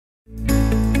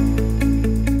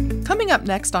Coming up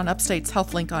next on Upstate's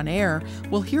HealthLink on Air,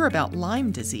 we'll hear about Lyme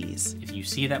disease. If you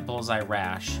see that bullseye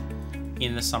rash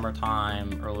in the summertime,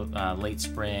 late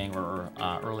spring, or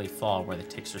early fall where the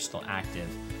ticks are still active,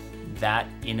 that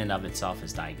in and of itself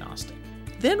is diagnostic.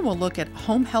 Then we'll look at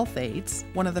home health aides,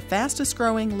 one of the fastest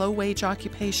growing low-wage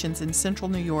occupations in central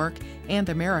New York and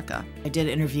America. I did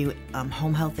interview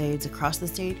home health aides across the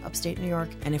state, upstate New York,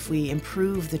 and if we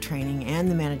improve the training and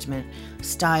the management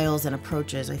styles and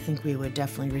approaches, I think we would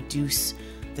definitely reduce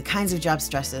the kinds of job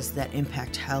stresses that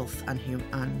impact health on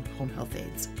home health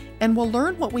aides. And we'll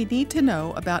learn what we need to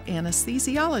know about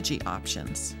anesthesiology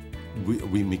options.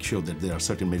 We make sure that there are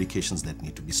certain medications that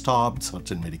need to be stopped,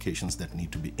 certain medications that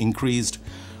need to be increased.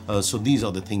 So these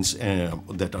are the things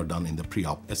that are done in the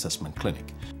pre-op assessment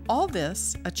clinic. All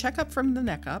this, a checkup from the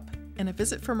neck up, and a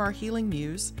visit from our Healing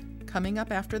Muse, coming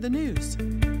up after the news.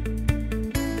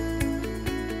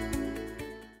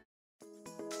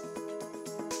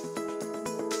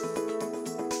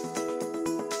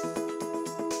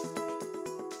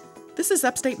 This is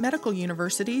Upstate Medical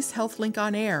University's HealthLink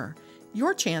on Air,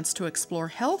 your chance to explore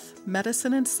health,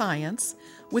 medicine, and science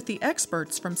with the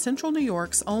experts from Central New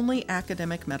York's only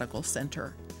academic medical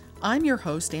center. I'm your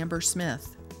host, Amber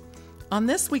Smith. On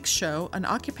this week's show, an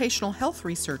occupational health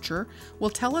researcher will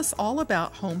tell us all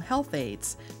about home health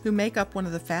aides, who make up one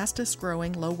of the fastest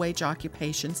growing low-wage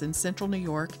occupations in Central New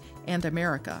York and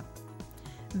America.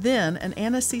 Then, an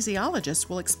anesthesiologist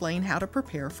will explain how to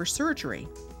prepare for surgery.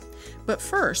 But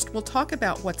first, we'll talk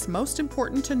about what's most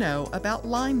important to know about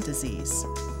Lyme disease.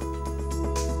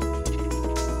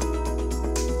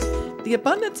 The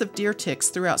abundance of deer ticks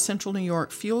throughout central New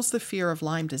York fuels the fear of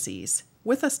Lyme disease.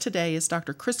 With us today is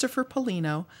Dr. Christopher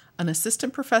Polino, an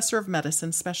assistant professor of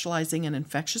medicine specializing in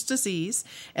infectious disease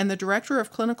and the director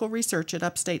of clinical research at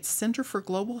Upstate's Center for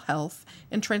Global Health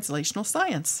and Translational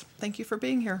Science. Thank you for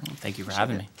being here. Thank you for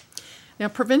having me. Now,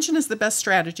 prevention is the best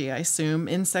strategy, I assume.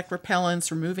 Insect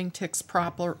repellents, removing ticks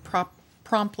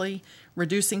promptly,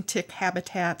 reducing tick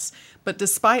habitats. But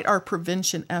despite our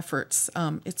prevention efforts,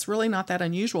 it's really not that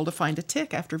unusual to find a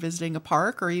tick after visiting a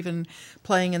park or even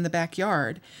playing in the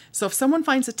backyard. So if someone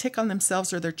finds a tick on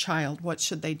themselves or their child, what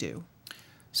should they do?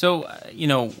 So,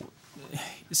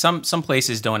 some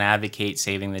places don't advocate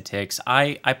saving the ticks.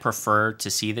 I prefer to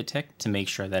see the tick to make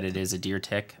sure that it is a deer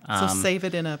tick. So save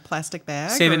it in a plastic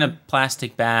bag? Save it in a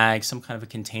plastic bag, some kind of a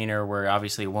container where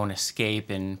obviously it won't escape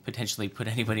and potentially put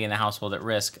anybody in the household at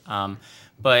risk.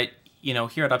 But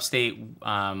here at Upstate,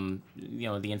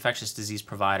 the infectious disease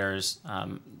providers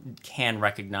can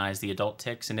recognize the adult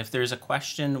ticks. And if there's a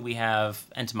question, we have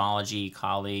entomology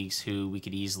colleagues who we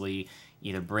could easily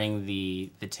either bring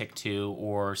the tick to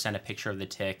or send a picture of the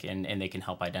tick and they can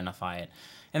help identify it.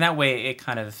 And that way it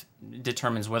kind of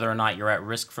determines whether or not you're at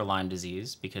risk for Lyme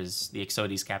disease, because the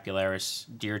Ixodes scapularis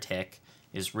deer tick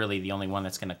is really the only one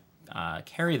that's going to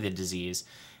carry the disease,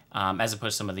 as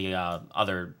opposed to some of the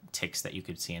other ticks that you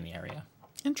could see in the area.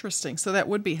 Interesting. So that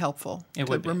would be helpful. It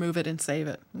would remove it and save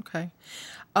it. Okay.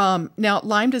 Now,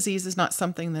 Lyme disease is not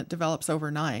something that develops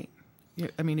overnight.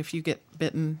 If you get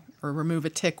bitten or remove a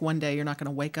tick one day, you're not going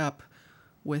to wake up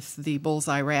with the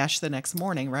bullseye rash the next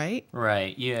morning, right?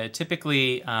 Right. Yeah.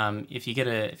 Typically, if you get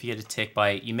a tick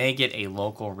bite, you may get a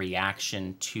local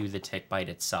reaction to the tick bite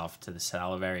itself, to the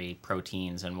salivary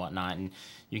proteins and whatnot, and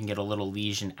you can get a little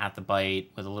lesion at the bite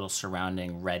with a little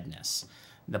surrounding redness.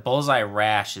 The bullseye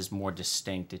rash is more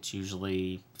distinct. It's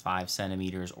usually 5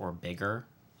 centimeters or bigger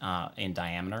in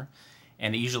diameter.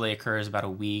 And it usually occurs about a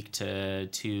week to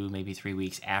 2, maybe 3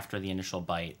 weeks after the initial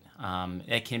bite.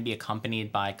 It can be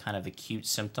accompanied by kind of acute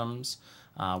symptoms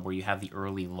where you have the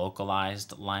early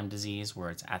localized Lyme disease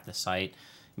where it's at the site.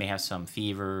 You may have some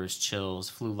fevers, chills,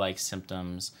 flu-like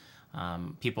symptoms.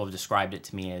 People have described it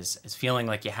to me as feeling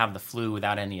like you have the flu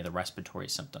without any of the respiratory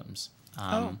symptoms.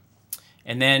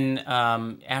 And then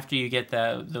after you get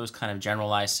those kind of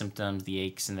generalized symptoms, the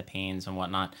aches and the pains and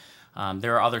whatnot,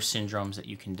 there are other syndromes that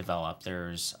you can develop.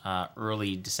 There's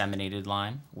early disseminated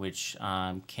Lyme, which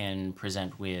can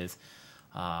present with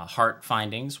heart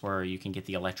findings, where you can get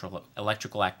the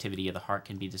electrical activity of the heart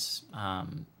can be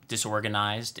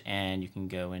disorganized, and you can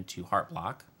go into heart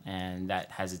block, and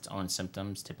that has its own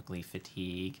symptoms, typically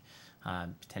fatigue,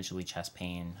 potentially chest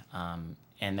pain.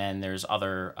 And then there's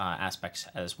other aspects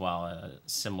as well,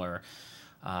 similar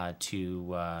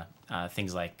to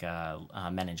things like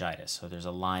meningitis. So there's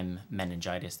a Lyme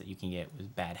meningitis that you can get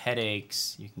with bad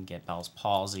headaches. You can get Bell's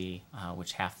palsy,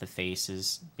 which half the face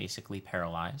is basically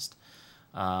paralyzed.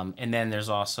 And then there's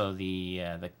also the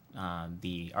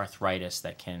arthritis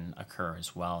that can occur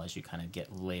as well as you kind of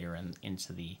get later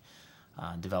into the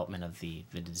development of the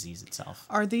disease itself.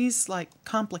 Are these like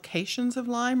complications of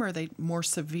Lyme? Or are they more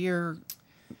severe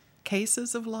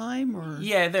cases of Lyme? Or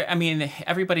Yeah, I mean,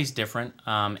 everybody's different,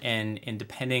 and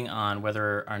depending on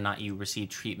whether or not you receive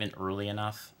treatment early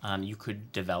enough, you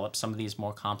could develop some of these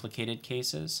more complicated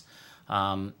cases.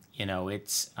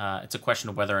 It's a question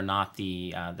of whether or not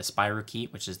the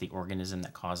spirochete, which is the organism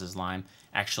that causes Lyme,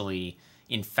 actually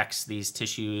infects these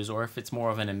tissues, or if it's more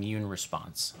of an immune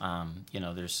response.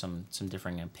 There's some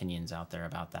differing opinions out there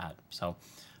about that. So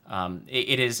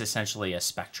it is essentially a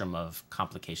spectrum of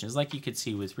complications, like you could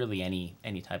see with really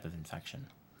any type of infection.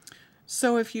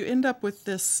 so if you end up with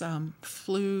this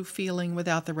flu feeling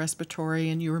without the respiratory,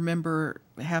 and you remember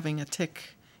having a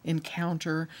tick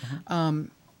encounter,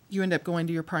 you end up going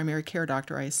to your primary care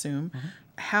doctor, I assume.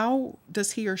 How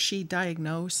does he or she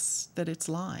diagnose that it's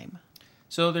Lyme?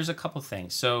 So there's a couple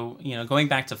things. So, going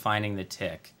back to finding the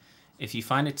tick, if you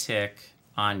find a tick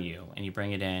on you and you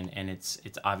bring it in and it's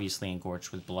obviously engorged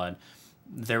with blood,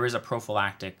 there is a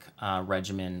prophylactic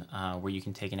regimen where you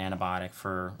can take an antibiotic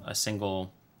for a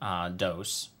single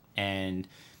dose, and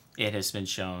it has been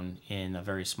shown in a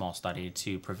very small study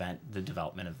to prevent the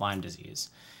development of Lyme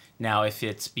disease. Now, if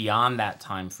it's beyond that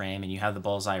time frame and you have the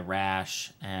bullseye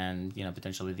rash and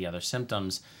potentially the other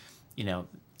symptoms,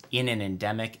 in an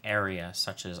endemic area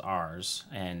such as ours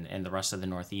and the rest of the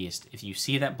Northeast, if you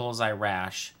see that bullseye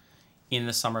rash in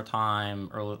the summertime,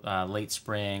 late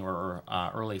spring, or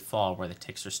early fall where the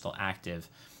ticks are still active,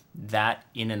 that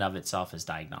in and of itself is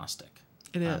diagnostic.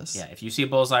 It is. Yeah, if you see a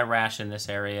bullseye rash in this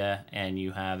area and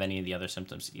you have any of the other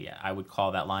symptoms, I would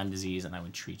call that Lyme disease and I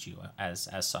would treat you as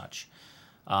such.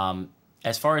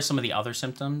 As far as some of the other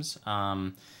symptoms,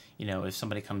 if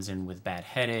somebody comes in with bad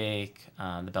headache,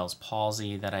 the Bell's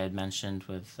palsy that I had mentioned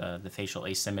with the facial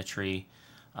asymmetry,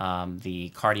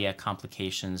 the cardiac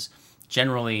complications,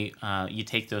 generally you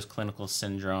take those clinical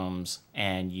syndromes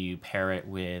and you pair it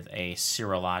with a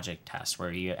serologic test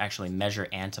where you actually measure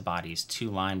antibodies to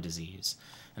Lyme disease.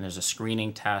 And there's a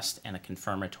screening test and a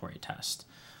confirmatory test.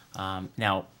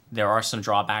 Now, there are some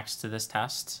drawbacks to this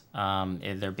test.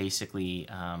 They're basically,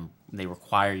 they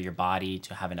require your body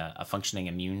to have a functioning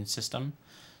immune system.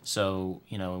 So,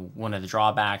 one of the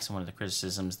drawbacks and one of the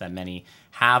criticisms that many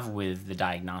have with the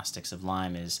diagnostics of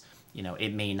Lyme is,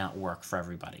 it may not work for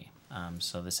everybody.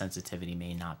 So the sensitivity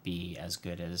may not be as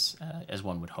good as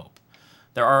one would hope.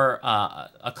 There are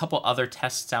a couple other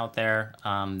tests out there.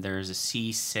 There's a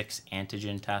C6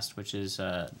 antigen test, which is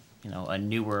a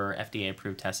newer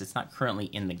FDA-approved test. It's not currently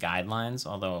in the guidelines,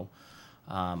 although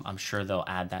I'm sure they'll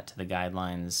add that to the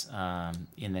guidelines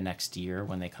in the next year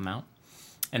when they come out.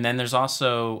 And then there's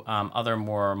also other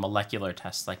more molecular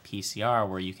tests like PCR,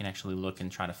 where you can actually look and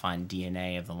try to find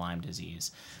DNA of the Lyme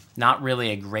disease. Not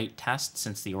really a great test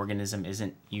since the organism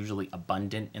isn't usually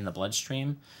abundant in the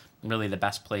bloodstream. Really the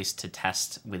best place to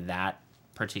test with that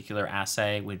particular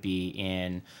assay would be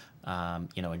in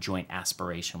a joint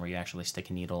aspiration where you actually stick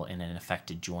a needle in an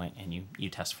affected joint and you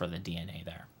test for the DNA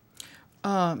there.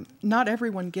 Not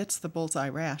everyone gets the bullseye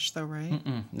rash, though, right?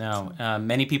 No,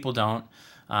 many people don't.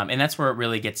 And that's where it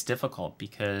really gets difficult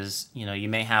because, you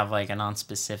may have like a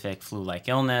nonspecific flu-like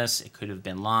illness. It could have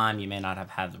been Lyme. You may not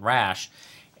have had the rash,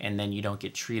 and then you don't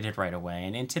get treated right away.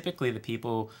 And typically the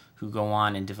people who go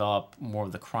on and develop more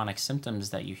of the chronic symptoms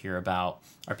that you hear about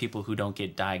are people who don't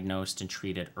get diagnosed and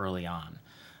treated early on.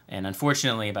 And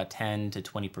unfortunately, about 10 to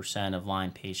 20% of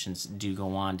Lyme patients do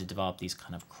go on to develop these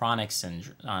kind of chronic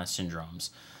syndromes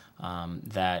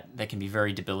that can be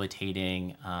very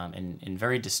debilitating and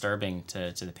very disturbing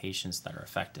to the patients that are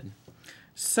affected.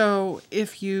 So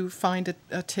if you find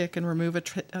a tick and remove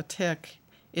a tick,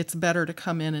 it's better to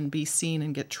come in and be seen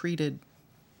and get treated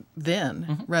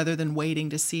then rather than waiting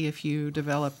to see if you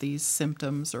develop these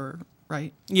symptoms or...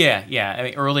 Right. Yeah. I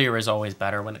mean, earlier is always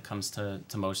better when it comes to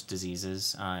most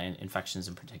diseases and infections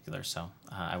in particular. So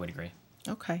I would agree.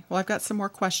 Okay. Well, I've got some more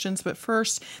questions, but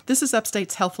first, this is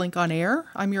Upstate's HealthLink on Air.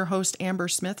 I'm your host, Amber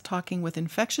Smith, talking with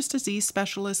infectious disease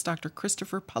specialist Dr.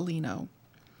 Christopher Paulino.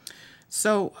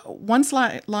 So once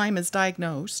Lyme is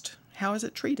diagnosed, how is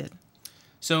it treated?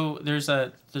 So there's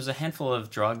a handful of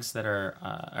drugs that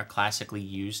are classically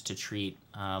used to treat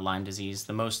Lyme disease.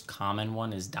 The most common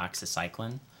one is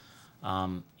doxycycline.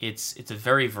 It's a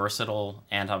very versatile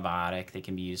antibiotic that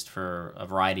can be used for a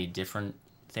variety of different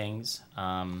things.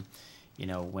 When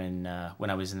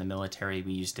I was in the military,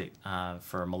 we used it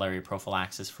for malaria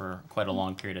prophylaxis for quite a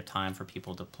long period of time for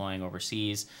people deploying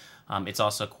overseas. It's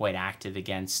also quite active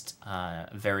against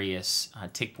various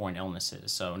tick-borne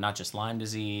illnesses. So not just Lyme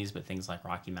disease, but things like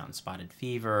Rocky Mountain spotted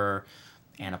fever,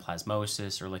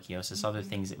 anaplasmosis, or ehrlichiosis, other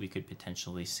things that we could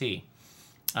potentially see.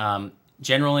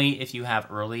 Generally, if you have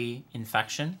early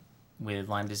infection with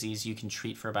Lyme disease, you can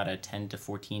treat for about a 10 to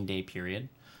 14 day period.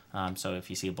 So if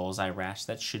you see a bullseye rash,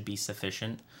 that should be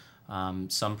sufficient.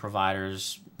 Some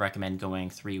providers recommend going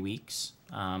 3 weeks.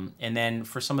 And then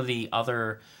for some of the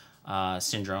other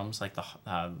syndromes, like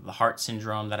the heart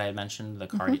syndrome that I mentioned, the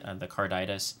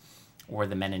carditis, or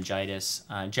the meningitis,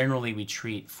 generally we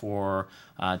treat for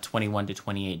 21 to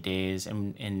 28 days.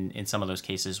 And in some of those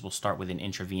cases, we'll start with an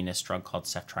intravenous drug called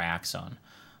ceftriaxone.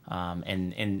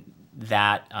 And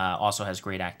that also has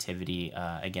great activity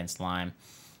against Lyme,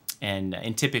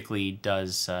 and typically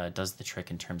does the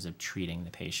trick in terms of treating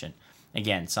the patient.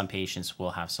 Again, some patients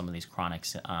will have some of these chronic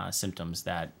symptoms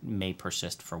that may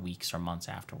persist for weeks or months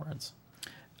afterwards.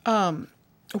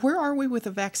 Where are we with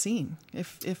a vaccine?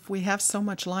 If we have so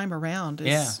much Lyme around,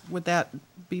 would that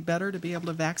be better to be able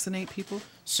to vaccinate people?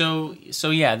 So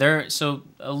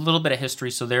a little bit of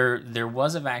history. So there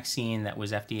was a vaccine that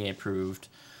was FDA approved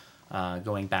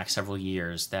going back several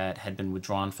years that had been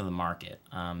withdrawn from the market.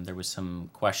 There was some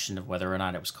question of whether or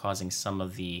not it was causing some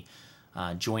of the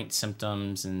joint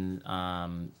symptoms and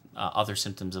other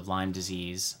symptoms of Lyme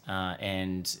disease,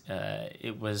 and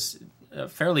it was a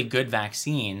fairly good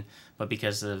vaccine, but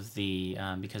because of the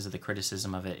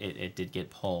criticism of it, it did get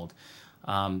pulled.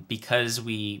 Because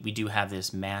we do have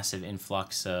this massive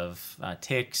influx of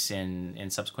ticks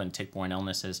and subsequent tick-borne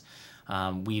illnesses,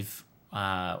 we've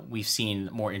seen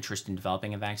more interest in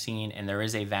developing a vaccine, and there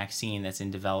is a vaccine that's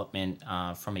in development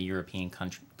from a European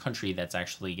country that's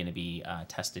actually going to be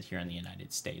tested here in the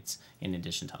United States in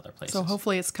addition to other places. So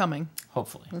hopefully it's coming.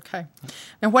 Hopefully. Okay.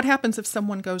 Now what happens if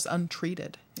someone goes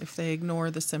untreated, if they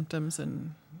ignore the symptoms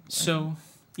So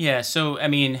I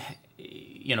mean,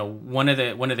 one of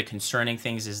the concerning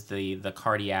things is the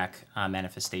cardiac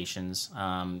manifestations.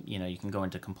 You can go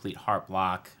into complete heart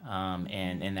block,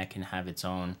 and that can have its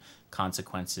own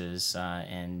consequences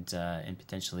and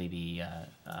potentially be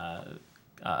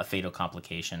a fatal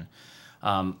complication.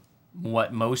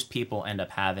 What most people end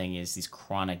up having is these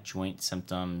chronic joint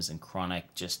symptoms and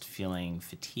chronic just feeling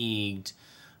fatigued,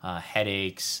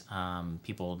 headaches.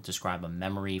 People describe a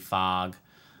memory fog,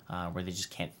 where they just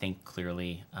can't think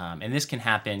clearly. And this can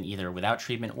happen either without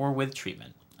treatment or with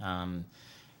treatment.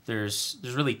 There's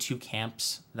really two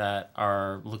camps that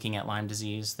are looking at Lyme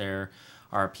disease. There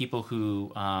are people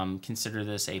who consider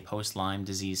this a post-Lyme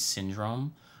disease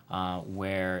syndrome,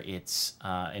 where it's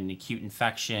an acute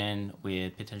infection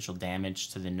with potential damage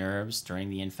to the nerves during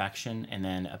the infection, and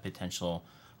then a potential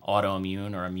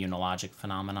autoimmune or immunologic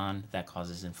phenomenon that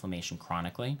causes inflammation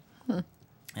chronically.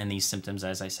 And these symptoms,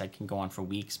 as I said, can go on for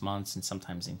weeks, months, and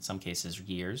sometimes in some cases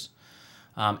years.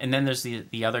 And then there's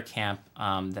the other camp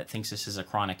that thinks this is a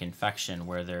chronic infection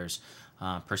where there's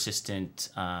persistent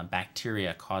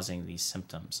bacteria causing these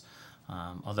symptoms.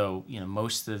 Although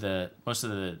most of the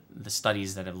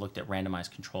studies that have looked at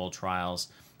randomized controlled trials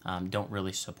don't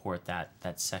really support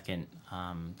that second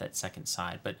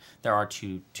side. But there are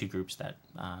two groups that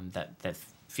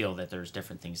feel that there's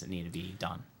different things that need to be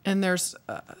done. And there's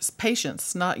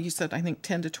patients, you said, I think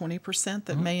 10 to 20%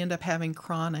 that may end up having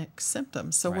chronic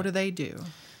symptoms. So what do they do?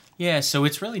 Yeah, so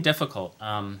it's really difficult.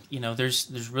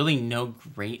 There's really no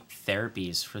great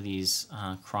therapies for these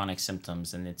chronic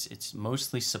symptoms, and it's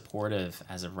mostly supportive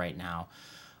as of right now.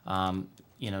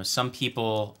 Some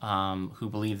people who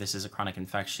believe this is a chronic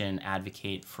infection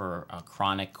advocate for a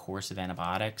chronic course of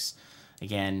antibiotics.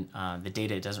 Again, the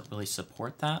data doesn't really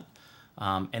support that.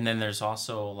 And then there's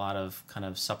also a lot of kind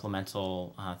of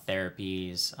supplemental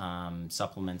therapies,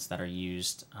 supplements that are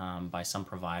used by some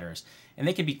providers, and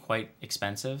they can be quite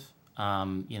expensive.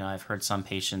 I've heard some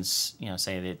patients,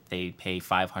 say that they pay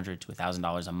 $500 to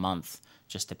 $1,000 a month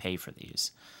just to pay for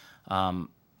these.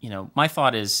 My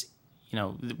thought is,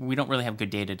 we don't really have good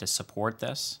data to support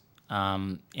this,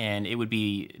 and it would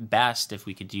be best if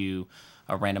we could do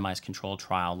a randomized controlled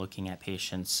trial looking at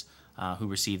patients who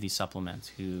receive these supplements,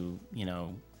 who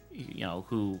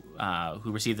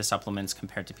receive the supplements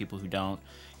compared to people who don't,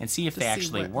 and see if they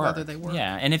actually work. Whether they work.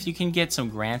 Yeah, and if you can get some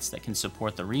grants that can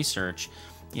support the research,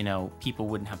 people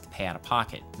wouldn't have to pay out of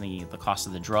pocket. The cost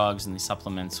of the drugs and the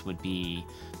supplements would be,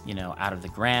 out of the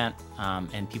grant,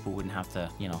 and people wouldn't have to,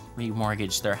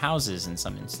 remortgage their houses in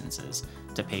some instances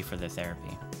to pay for their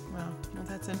therapy. Wow. Well,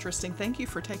 that's interesting. Thank you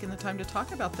for taking the time to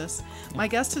talk about this. My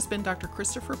guest has been Dr.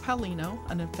 Christopher Paolino,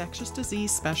 an infectious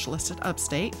disease specialist at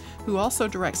Upstate, who also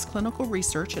directs clinical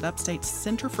research at Upstate's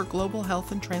Center for Global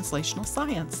Health and Translational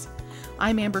Science.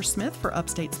 I'm Amber Smith for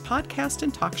Upstate's podcast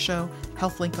and talk show,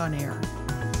 HealthLink on Air.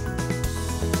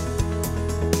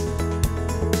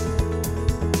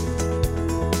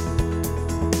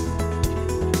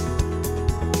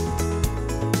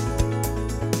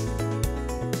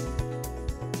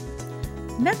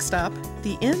 Next up,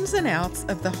 the ins and outs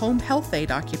of the home health aide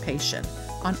occupation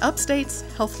on Upstate's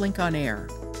HealthLink on Air.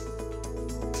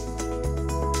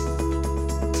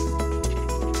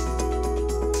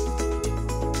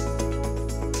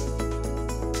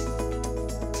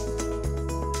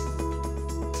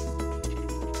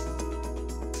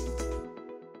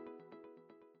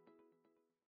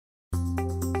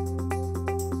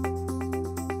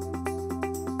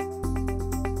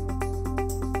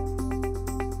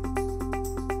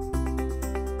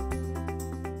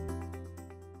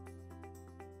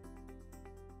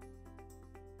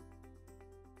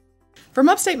 From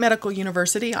Upstate Medical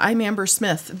University, I'm Amber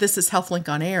Smith. This is HealthLink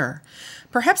on Air.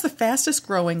 Perhaps the fastest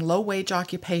growing low-wage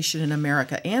occupation in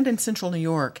America and in Central New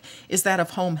York is that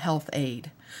of home health aide.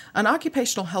 An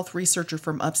occupational health researcher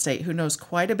from Upstate who knows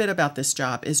quite a bit about this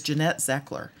job is Jeanette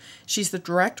Zeckler. She's the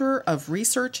Director of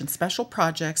Research and Special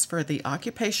Projects for the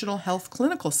Occupational Health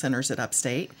Clinical Centers at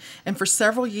Upstate, and for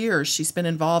several years she's been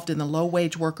involved in the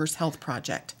Low-Wage Workers Health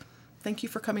Project. Thank you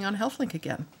for coming on HealthLink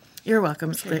again. You're welcome.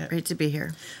 It's great to be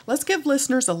here. Let's give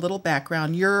listeners a little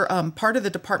background. You're part of the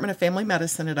Department of Family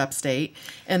Medicine at Upstate,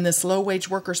 and this Low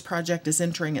Wage Workers Project is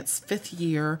entering its 5th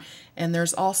year. And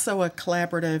there's also a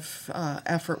collaborative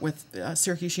effort with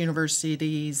Syracuse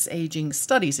University's Aging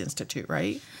Studies Institute,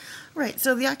 right? Right.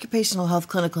 So the Occupational Health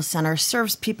Clinical Center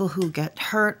serves people who get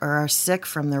hurt or are sick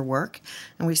from their work,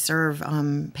 and we serve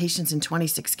patients in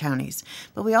 26 counties.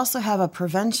 But we also have a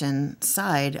prevention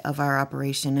side of our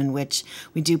operation in which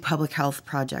we do public health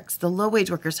projects. The Low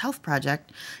Wage Workers Health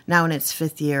Project, now in its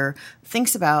 5th year,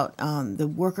 thinks about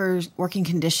the working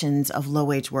conditions of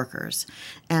low-wage workers.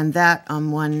 And that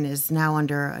one is now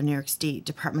under a New York State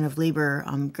Department of Labor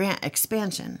grant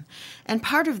expansion. And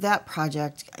part of that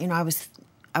project,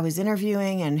 I was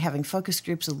interviewing and having focus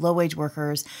groups with low-wage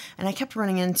workers, and I kept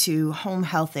running into home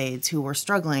health aides who were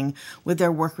struggling with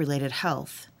their work-related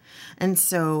health. And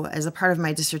so as a part of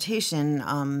my dissertation,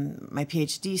 my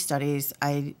PhD studies,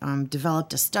 I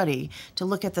developed a study to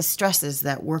look at the stresses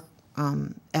that work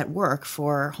at work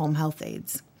for home health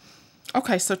aides.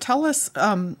 Okay, so tell us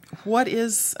what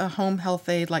is a home health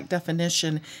aide, like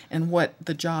definition, and what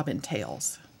the job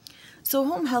entails. So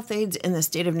home health aides in the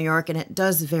state of New York, and it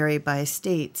does vary by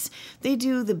states, they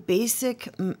do the basic,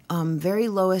 very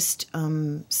lowest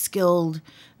skilled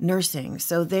nursing.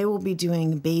 So they will be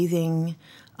doing bathing,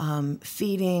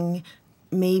 feeding,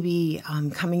 maybe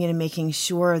coming in and making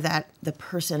sure that the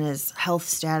person's health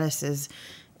status is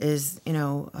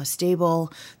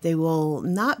stable. They will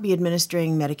not be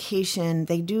administering medication.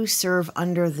 They do serve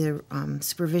under the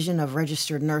supervision of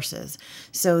registered nurses.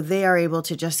 So they are able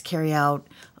to just carry out,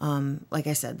 like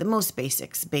I said, the most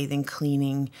basics, bathing,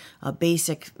 cleaning,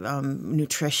 basic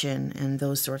nutrition, and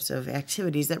those sorts of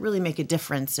activities that really make a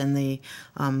difference in the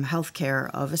health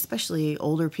care of especially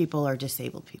older people or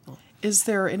disabled people. Is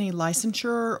there any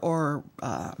licensure or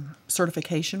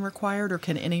certification required, or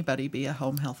can anybody be a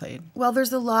home health aide? Well,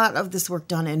 there's a lot of this work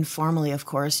done informally, of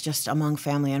course, just among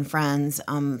family and friends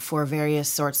for various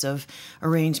sorts of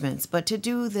arrangements. But to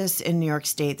do this in New York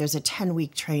State, there's a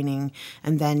 10-week training,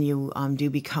 and then you do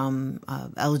become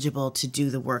eligible to do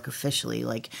the work officially.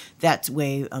 Like that's the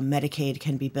way Medicaid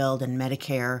can be billed, and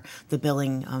Medicare, the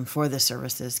billing for the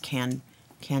services can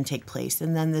take place.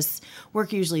 And then this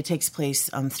work usually takes place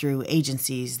through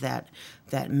agencies that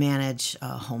manage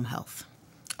home health.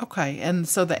 Okay, and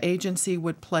so the agency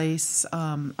would place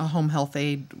a home health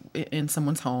aide in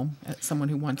someone's home, someone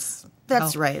who wants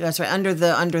That's help. right. That's right. Under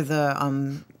the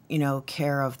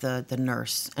care of the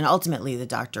nurse, and ultimately the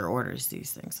doctor orders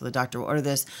these things. So the doctor will order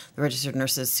this, the registered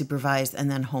nurses supervise, and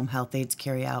then home health aides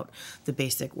carry out the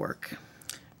basic work.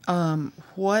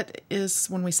 What is,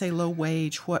 when we say low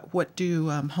wage, what do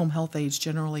home health aides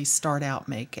generally start out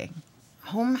making?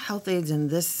 Home health aides in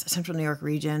this Central New York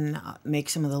region make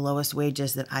some of the lowest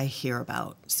wages that I hear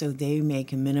about. So they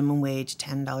make a minimum wage,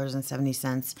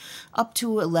 $10.70, up to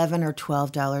 $11 or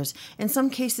 $12. In some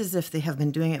cases, if they have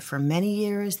been doing it for many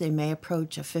years, they may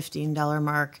approach a $15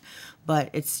 mark, but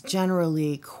it's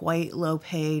generally quite low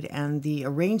paid, and the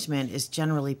arrangement is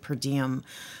generally per diem.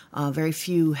 Very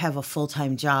few have a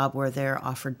full-time job where they're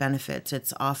offered benefits.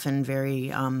 It's often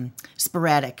very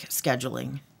sporadic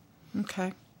scheduling.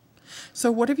 Okay.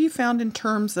 So what have you found in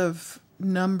terms of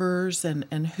numbers and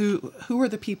who are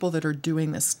the people that are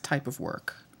doing this type of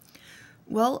work?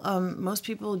 Well, most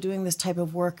people doing this type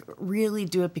of work really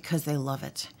do it because they love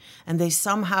it. And they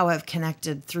somehow have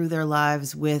connected through their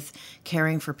lives with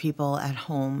caring for people at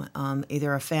home,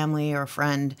 either a family or a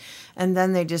friend. And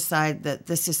then they decide that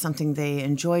this is something they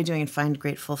enjoy doing and find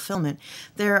great fulfillment.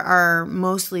 There are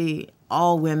mostly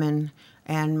all women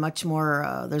and much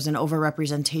more. There's an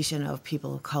overrepresentation of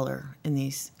people of color in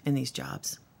these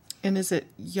jobs. And is it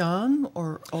young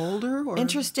or older? Or?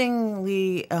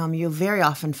 Interestingly, you'll very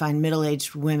often find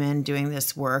middle-aged women doing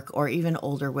this work, or even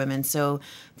older women. So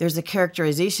there's a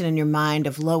characterization in your mind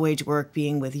of low-wage work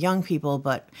being with young people,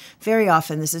 but very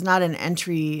often this is not an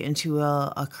entry into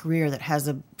a career that has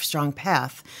a strong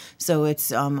path. So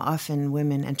it's often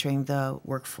women entering the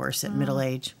workforce at middle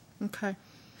age. Okay.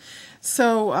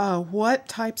 So what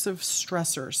types of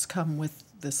stressors come with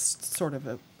this sort of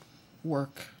a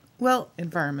work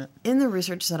environment? In the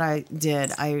research that I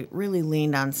did, I really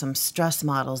leaned on some stress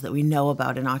models that we know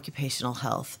about in occupational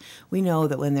health. We know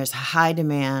that when there's high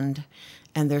demand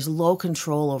and there's low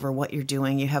control over what you're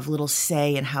doing, you have little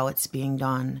say in how it's being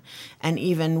done. And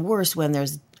even worse, when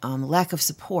there's lack of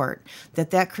support,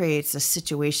 that creates a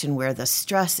situation where the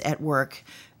stress at work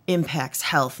impacts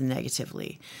health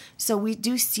negatively. So we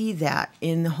do see that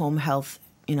in the home health,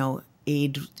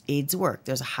 aides work.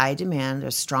 There's a high demand,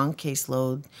 there's strong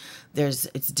caseload,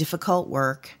 it's difficult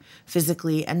work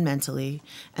physically and mentally.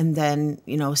 And then,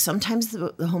 sometimes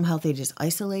the home health aide is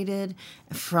isolated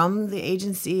from the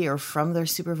agency or from their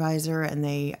supervisor, and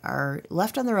they are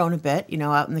left on their own a bit,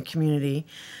 out in the community.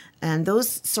 And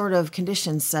those sort of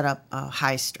conditions set up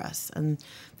high stress. And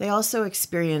they also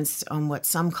experience what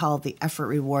some call the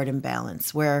effort-reward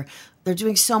imbalance, where they're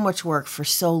doing so much work for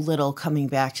so little coming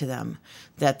back to them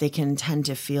that they can tend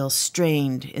to feel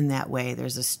strained in that way.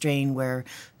 There's a strain where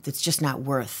it's just not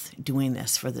worth doing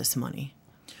this for this money.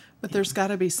 But there's got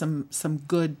to be some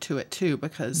good to it, too,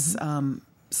 because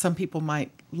some people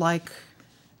might like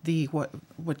the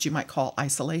what you might call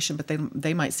isolation, but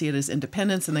they might see it as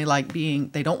independence, and they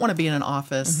don't want to be in an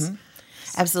office. Mm-hmm.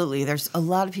 Absolutely. There's a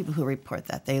lot of people who report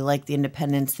that. They like the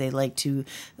independence. They like to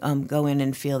go in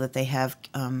and feel that they have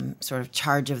sort of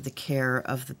charge of the care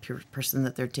of the person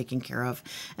that they're taking care of.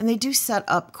 And they do set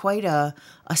up quite a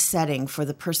setting for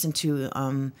the person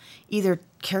to either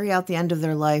carry out the end of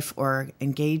their life or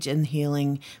engage in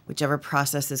healing, whichever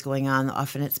process is going on.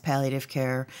 Often it's palliative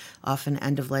care, often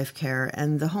end-of-life care.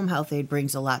 And the home health aide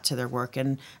brings a lot to their work.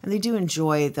 And they do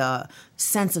enjoy the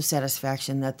sense of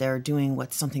satisfaction that they're doing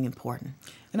something important.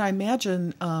 And I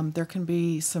imagine there can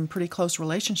be some pretty close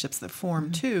relationships that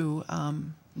form, too,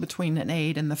 between an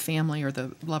aide and the family or the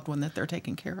loved one that they're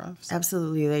taking care of. So.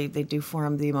 Absolutely. They do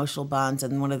form the emotional bonds.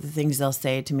 And one of the things they'll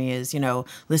say to me is,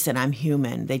 listen, I'm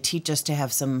human. They teach us to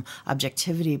have some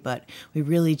objectivity, but we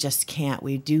really just can't.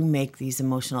 We do make these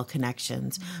emotional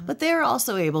connections. Mm-hmm. But they're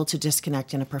also able to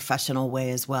disconnect in a professional way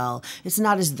as well. It's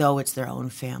not as though it's their own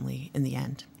family in the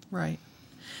end. Right.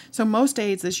 So most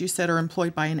aides, as you said, are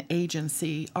employed by an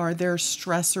agency. Are there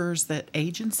stressors that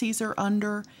agencies are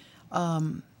under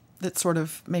that sort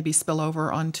of maybe spill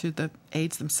over onto the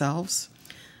aides themselves?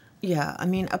 Yeah,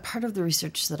 a part of the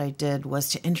research that I did was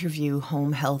to interview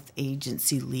home health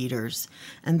agency leaders.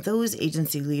 And those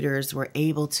agency leaders were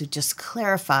able to just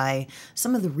clarify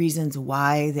some of the reasons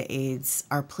why the aides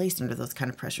are placed under those kind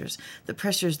of pressures. The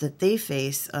pressures that they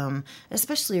face,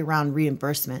 especially around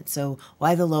reimbursement. So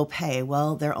why the low pay?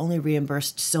 Well, they're only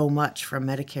reimbursed so much from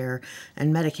Medicare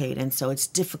and Medicaid. And so it's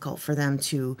difficult for them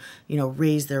to,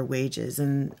 raise their wages.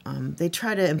 And they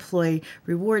try to employ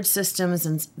reward systems,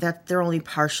 and that they're only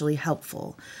partially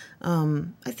helpful.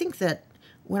 I think that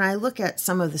when I look at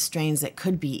some of the strains that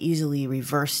could be easily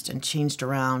reversed and changed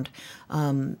around,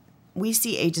 we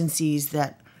see agencies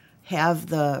that have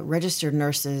the registered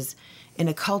nurses in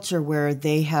a culture where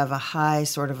they have a high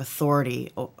sort of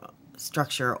authority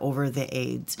structure over the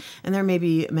aides. And there may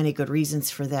be many good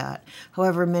reasons for that.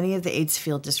 However, many of the aides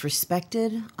feel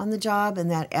disrespected on the job,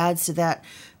 and that adds to that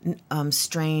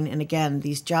strain. And again,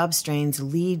 these job strains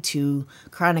lead to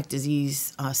chronic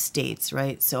disease states,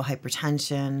 right? So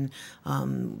hypertension,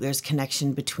 there's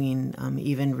connection between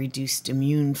even reduced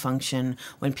immune function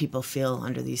when people feel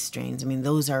under these strains.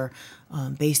 Those are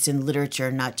based in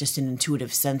literature, not just an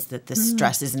intuitive sense that the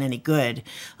stress isn't any good.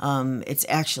 It's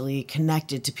actually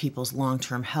connected to people's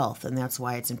long-term health, and that's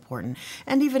why it's important.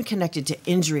 And even connected to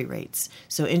injury rates.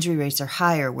 So injury rates are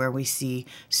higher where we see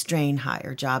strain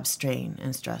higher, job strain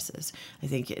and stresses. I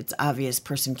think it's obvious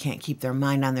person can't keep their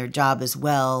mind on their job as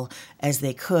well as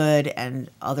they could, and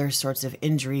other sorts of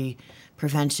injury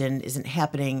prevention isn't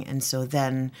happening, and so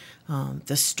then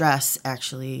the stress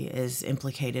actually is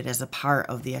implicated as a part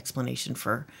of the explanation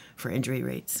for injury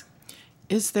rates.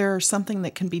 Is there something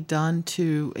that can be done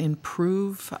to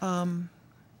improve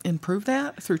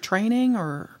that through training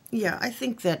or? Yeah, I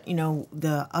think that,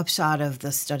 the upshot of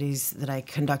the studies that I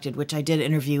conducted, which I did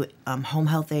interview home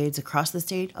health aides across the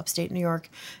state, upstate New York,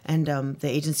 and the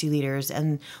agency leaders.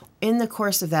 And in the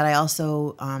course of that, I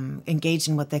also engaged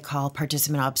in what they call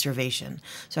participant observation.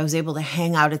 So I was able to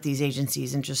hang out at these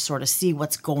agencies and just sort of see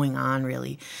what's going on,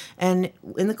 really. And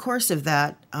in the course of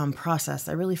that process,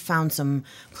 I really found some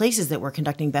places that were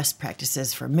conducting best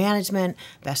practices for management,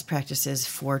 best practices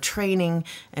for training.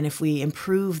 And if we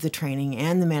improve the training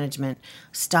and the management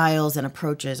styles and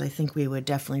approaches, I think we would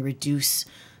definitely reduce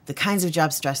the kinds of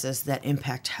job stresses that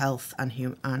impact health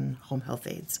on home health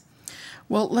aides.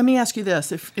 Well, let me ask you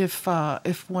this: if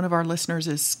one of our listeners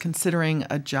is considering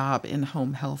a job in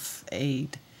home health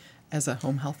aid, as a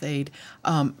home health aide,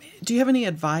 do you have any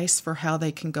advice for how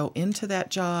they can go into that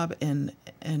job and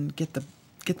get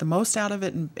the most out of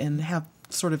it and have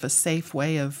sort of a safe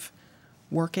way of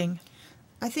working?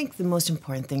 I think the most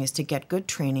important thing is to get good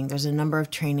training. There's a number of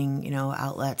training,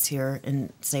 outlets here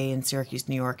in Syracuse,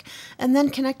 New York, and then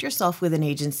connect yourself with an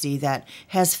agency that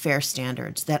has fair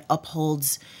standards, that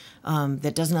upholds,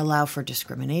 that doesn't allow for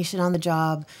discrimination on the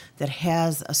job, that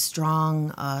has a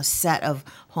strong set of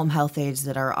home health aides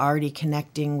that are already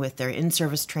connecting with their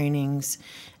in-service trainings.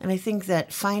 And I think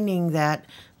that finding that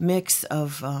mix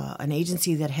of an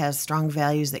agency that has strong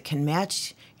values that can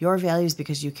match your values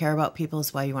because you care about people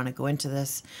is why you want to go into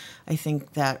this, I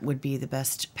think that would be the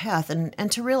best path.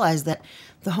 And to realize that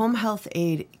the home health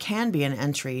aide can be an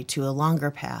entry to a longer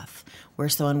path where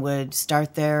someone would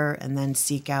start there and then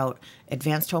seek out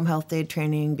advanced home health aide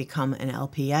training, become an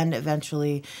LPN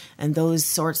eventually, and those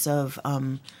sorts of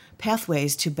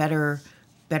pathways to better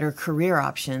career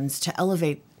options to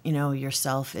elevate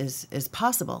yourself is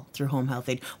possible through home health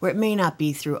aid, where it may not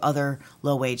be through other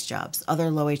low-wage jobs. Other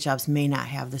low-wage jobs may not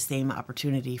have the same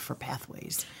opportunity for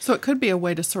pathways. So it could be a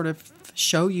way to sort of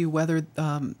show you whether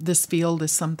this field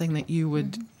is something that you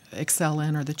would excel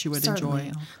in or that you would Certainly.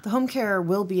 enjoy. The home care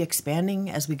will be expanding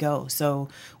as we go. So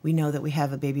we know that we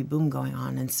have a baby boom going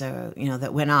on, and so,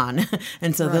 that went on.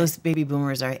 And so Right. Those baby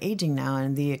boomers are aging now,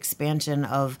 and the expansion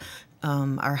of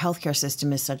our healthcare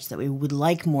system is such that we would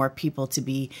like more people to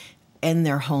be in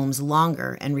their homes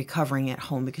longer and recovering at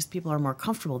home because people are more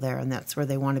comfortable there and that's where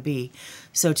they want to be.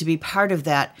 So to be part of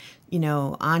that,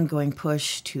 ongoing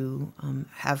push to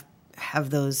have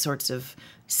those sorts of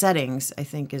settings, I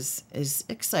think is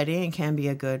exciting and can be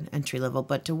a good entry level,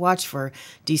 but to watch for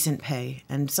decent pay.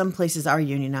 And some places are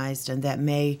unionized, and that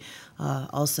may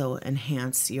also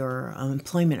enhance your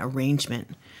employment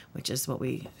arrangement, which is what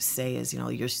we say is,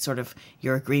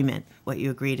 your agreement, what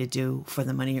you agree to do for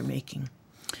the money you're making.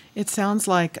 It sounds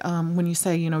like when you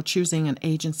say, choosing an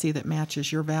agency that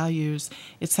matches your values,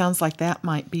 it sounds like that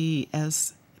might be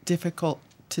as difficult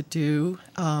to do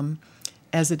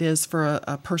as it is for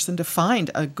a person to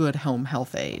find a good home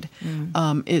health aide.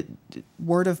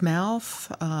 Word of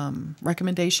mouth,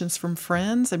 recommendations from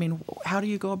friends. I mean, how do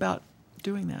you go about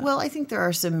doing that? Well, I think there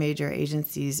are some major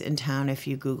agencies in town. If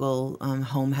you Google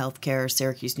home health care,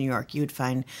 Syracuse, New York, you would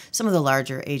find some of the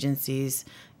larger agencies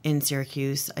in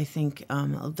Syracuse. I think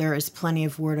there is plenty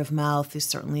of word of mouth. You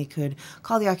certainly could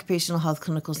call the Occupational Health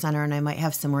Clinical Center, and I might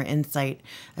have some more insight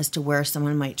as to where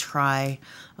someone might try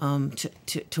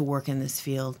to work in this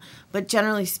field. But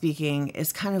generally speaking,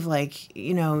 it's kind of like,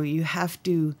 you have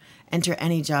to enter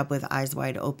any job with eyes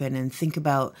wide open and think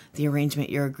about the arrangement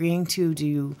you're agreeing to. Do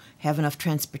you have enough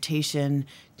transportation?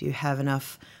 Do you have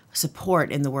enough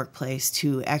support in the workplace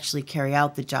to actually carry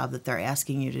out the job that they're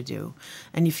asking you to do?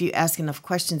 And if you ask enough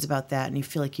questions about that and you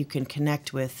feel like you can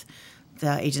connect with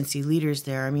the agency leaders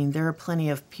there, I mean, there are plenty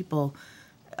of people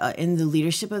in the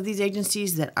leadership of these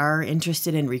agencies that are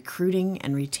interested in recruiting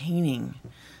and retaining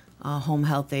home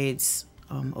health aides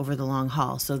over the long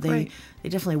haul. So they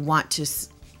definitely want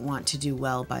to do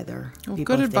well by their people.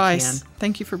 Good if advice. They can.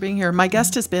 Thank you for being here. My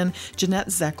guest has been Jeanette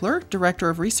Zeckler, Director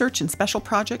of Research and Special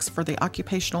Projects for the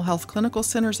Occupational Health Clinical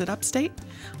Centers at Upstate.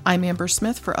 I'm Amber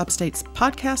Smith for Upstate's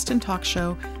podcast and talk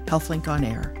show, HealthLink on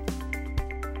Air.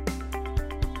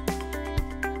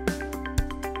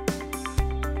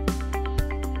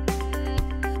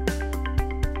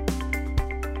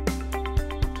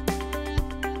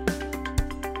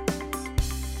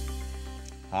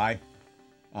 Hi,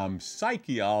 I'm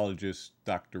psychologist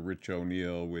Dr. Rich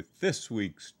O'Neill with this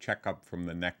week's Checkup from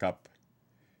the Neck Up,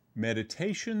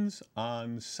 Meditations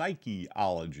on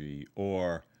Psychology,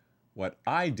 or what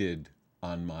I did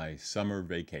on my summer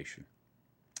vacation.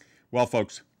 Well,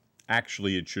 folks,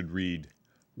 actually it should read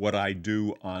what I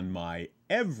do on my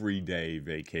everyday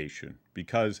vacation,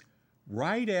 because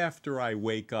right after I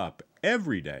wake up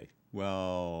every day,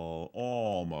 well,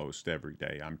 almost every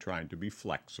day, I'm trying to be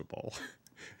flexible.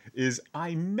 is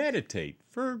I meditate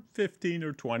for 15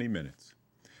 or 20 minutes.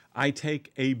 I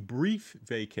take a brief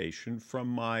vacation from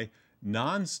my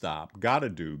nonstop, gotta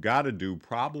do,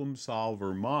 problem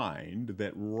solver mind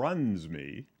that runs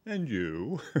me and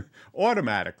you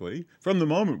automatically from the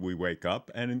moment we wake up,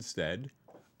 and instead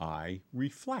I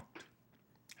reflect.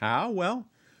 How? Well,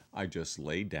 I just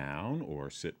lay down or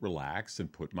sit relaxed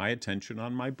and put my attention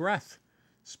on my breath,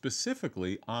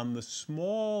 specifically on the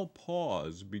small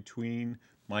pause between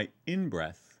my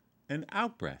in-breath and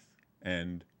out-breath,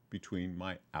 and between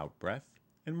my out-breath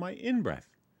and my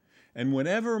in-breath. And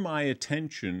whenever my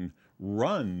attention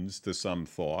runs to some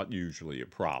thought, usually a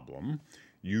problem,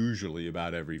 usually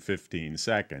about every 15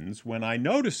 seconds, when I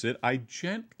notice it, I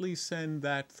gently send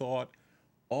that thought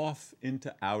off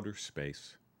into outer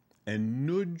space and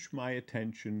nudge my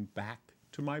attention back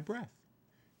to my breath.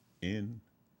 In,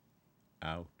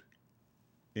 out,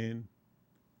 in,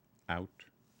 out.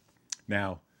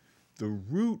 Now, the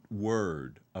root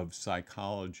word of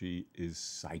psychology is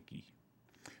psyche.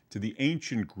 To the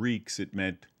ancient Greeks, it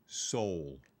meant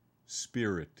soul,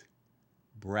 spirit,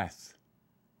 breath,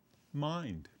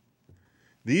 mind.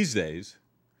 These days,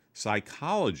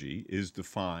 psychology is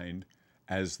defined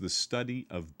as the study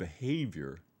of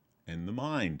behavior and the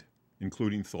mind,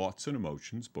 including thoughts and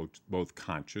emotions, both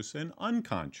conscious and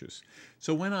unconscious.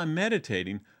 So when I'm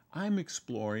meditating, I'm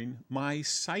exploring my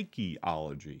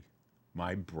psycheology,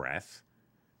 my breath,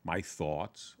 my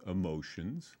thoughts,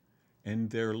 emotions, and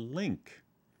their link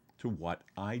to what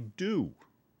I do.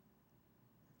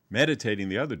 Meditating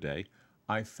the other day,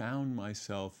 I found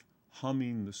myself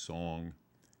humming the song,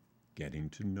 Getting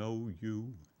to Know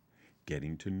You,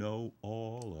 Getting to Know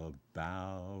All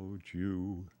About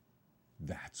You.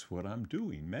 That's what I'm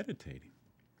doing, meditating.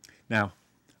 Now,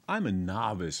 I'm a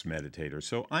novice meditator,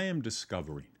 so I am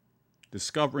discovering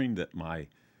that my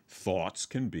thoughts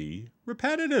can be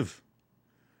repetitive,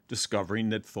 discovering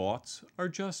that thoughts are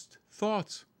just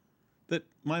thoughts that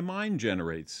my mind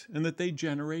generates, and that they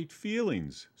generate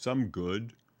feelings, some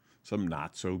good, some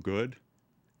not so good,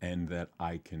 and that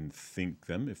I can think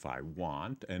them if I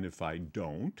want, and if I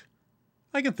don't,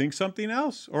 I can think something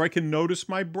else, or I can notice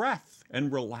my breath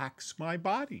and relax my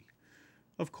body.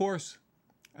 Of course,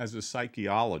 as a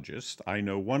psychologist, I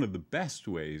know one of the best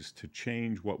ways to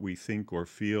change what we think or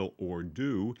feel or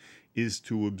do is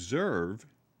to observe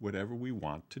whatever we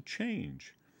want to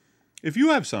change. If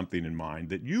you have something in mind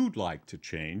that you'd like to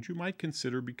change, you might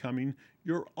consider becoming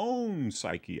your own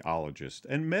psychologist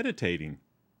and meditating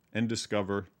and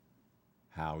discover,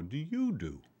 how do you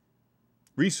do?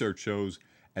 Research shows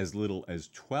as little as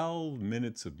 12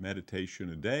 minutes of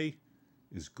meditation a day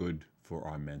is good for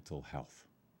our mental health.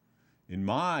 In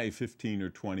my 15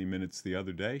 or 20 minutes the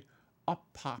other day, up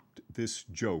popped this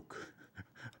joke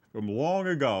from long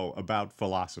ago about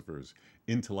philosophers,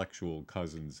 intellectual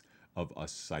cousins of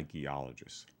us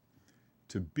psychologists.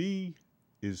 To be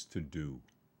is to do.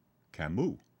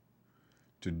 Camus.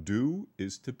 To do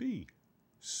is to be.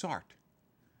 Sartre.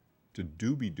 To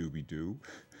dooby-dooby-doo.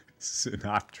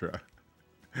 Sinatra.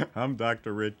 I'm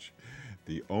Dr. Rich,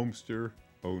 the Ohmster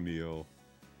O'Neill.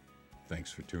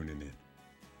 Thanks for tuning in.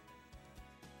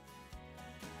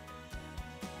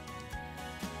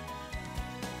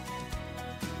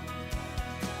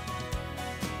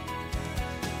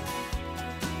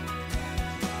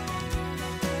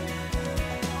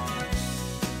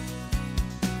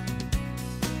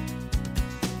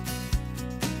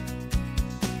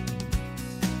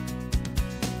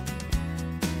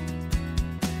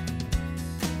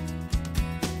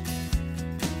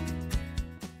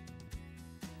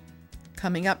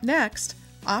 Coming up next,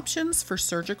 options for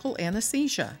surgical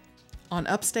anesthesia on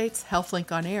Upstate's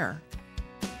HealthLink on Air.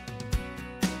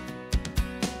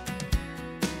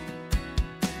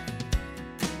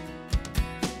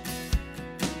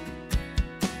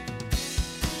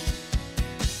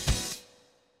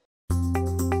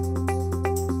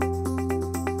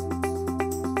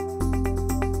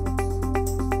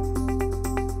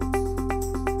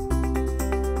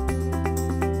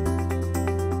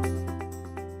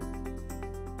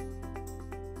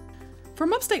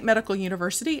 From Upstate Medical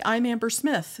University, I'm Amber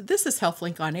Smith. This is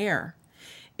HealthLink on Air.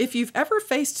 If you've ever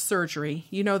faced surgery,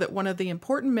 you know that one of the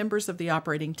important members of the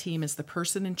operating team is the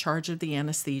person in charge of the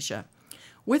anesthesia.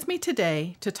 With me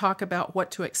today to talk about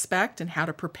what to expect and how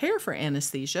to prepare for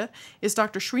anesthesia is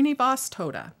Dr. Srinivas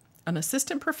Toda, an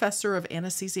assistant professor of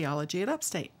anesthesiology at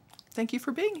Upstate. Thank you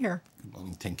for being here.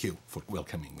 Thank you for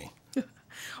welcoming me.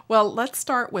 Well, let's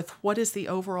start with what is the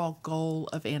overall goal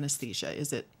of anesthesia?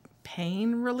 Is it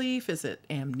pain relief? Is it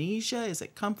amnesia? Is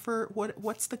it comfort?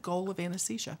 What's the goal of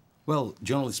anesthesia? Well,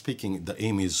 generally speaking, the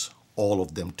aim is all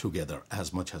of them together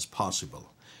as much as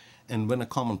possible. And when a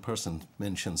common person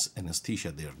mentions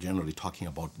anesthesia, they are generally talking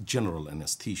about general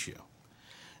anesthesia.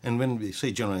 And when we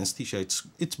say general anesthesia,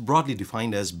 it's broadly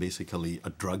defined as basically a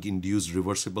drug-induced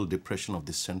reversible depression of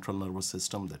the central nervous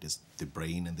system, that is the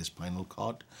brain and the spinal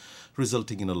cord,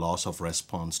 resulting in a loss of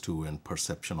response to and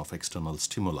perception of external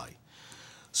stimuli.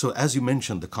 So as you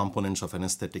mentioned, the components of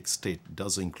anesthetic state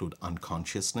does include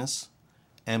unconsciousness.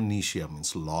 Amnesia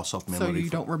means loss of memory. So you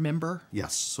don't remember?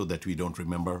 Yes, so that we don't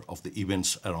remember of the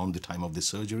events around the time of the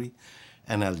surgery.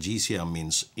 Analgesia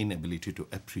means inability to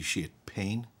appreciate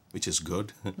pain, which is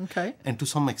good. Okay. And to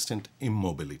some extent,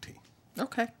 immobility.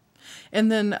 Okay.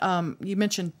 And then you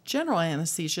mentioned general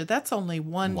anesthesia. That's only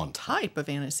one type of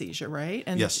anesthesia, right?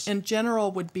 And, Yes. And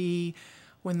general would be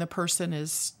when the person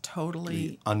is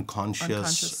totally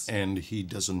unconscious and he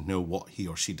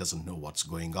or she doesn't know what's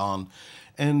going on,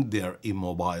 and they're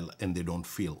immobile and they don't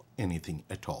feel anything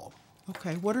at all.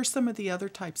 Okay. What are some of the other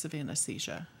types of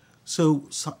anesthesia? So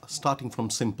starting from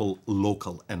simple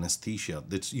local anesthesia,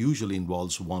 that usually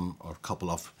involves one or couple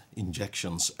of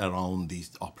injections around the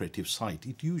operative site.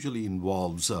 It usually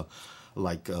involves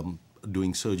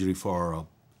doing surgery for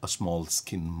a small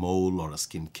skin mole or a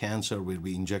skin cancer, where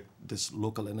we inject this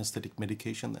local anesthetic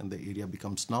medication and the area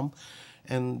becomes numb,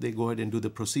 and they go ahead and do the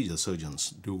procedure.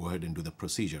 Surgeons do go ahead and do the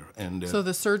procedure. And so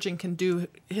the surgeon can do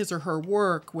his or her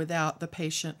work without the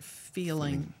patient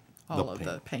feeling all of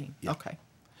the pain. Yeah. Okay.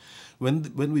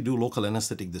 When we do local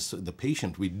anesthetic, the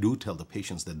patient, we do tell the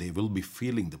patients that they will be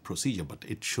feeling the procedure, but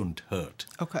it shouldn't hurt.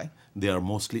 Okay. They are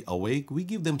mostly awake. We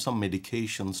give them some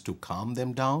medications to calm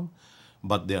them down,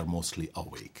 but they are mostly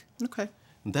awake. Okay.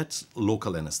 That's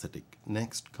local anesthetic.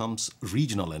 Next comes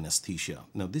regional anesthesia.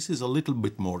 Now, this is a little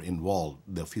bit more involved.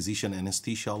 The physician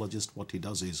anesthesiologist, what he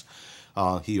does is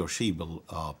he or she will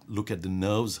look at the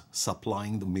nerves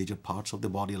supplying the major parts of the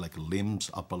body, like limbs,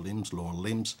 upper limbs, lower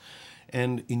limbs,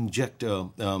 and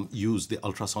use the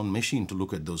ultrasound machine to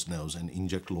look at those nerves and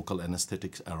inject local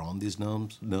anesthetics around these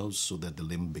nerves so that the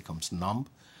limb becomes numb.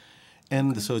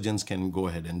 And the surgeons can go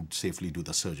ahead and safely do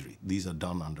the surgery. These are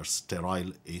done under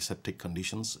sterile, aseptic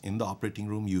conditions in the operating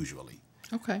room usually.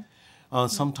 Okay.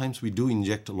 Sometimes we do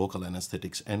inject local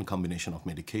anesthetics and combination of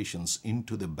medications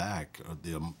into the back,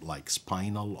 like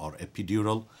spinal or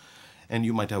epidural. And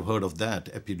you might have heard of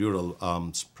that. Epidural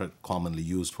is commonly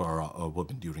used for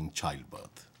women during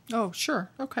childbirth. Oh,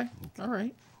 sure. Okay. All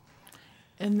right.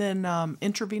 And then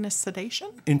intravenous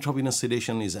sedation? Intravenous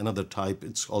sedation is another type.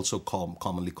 It's also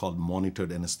commonly called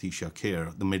monitored anesthesia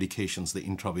care. The medications, the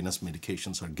intravenous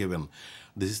medications are given.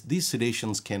 These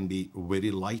sedations can be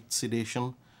very light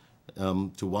sedation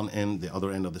to one end. The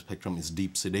other end of the spectrum is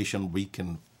deep sedation.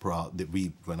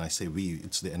 When I say we,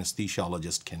 it's the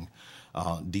anesthesiologist can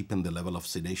deepen the level of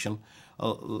sedation.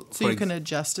 So you can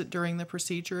adjust it during the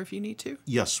procedure if you need to?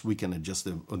 Yes, we can adjust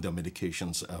the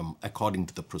medications according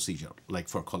to the procedure. Like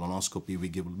for colonoscopy, we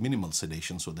give minimal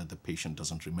sedation so that the patient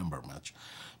doesn't remember much.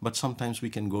 But sometimes we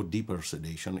can go deeper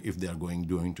sedation. If they are going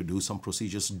to do some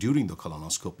procedures during the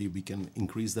colonoscopy, we can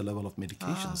increase the level of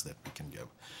medications that we can give.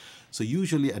 So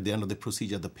usually at the end of the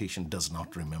procedure, the patient does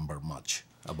not remember much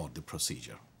about the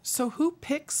procedure. So who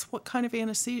picks what kind of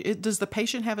anesthesia? Does the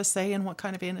patient have a say in what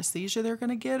kind of anesthesia they're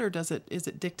going to get, or is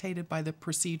it dictated by the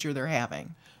procedure they're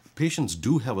having? Patients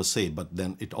do have a say, but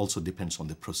then it also depends on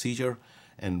the procedure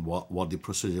and what the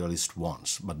proceduralist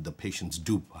wants. But the patients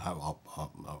do have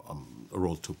a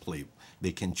role to play.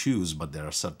 They can choose, but there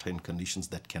are certain conditions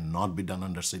that cannot be done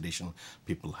under sedation.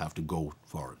 People have to go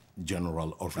for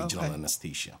general or regional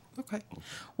anesthesia. Okay.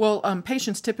 Well,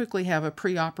 patients typically have a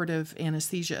preoperative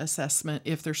anesthesia assessment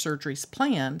if their surgery's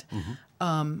planned,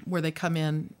 where they come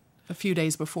in a few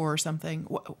days before or something.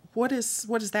 What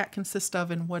does that consist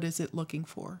of, and what is it looking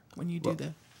for when you do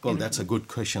the? Well, that's a good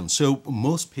question. So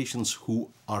most patients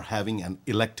who are having an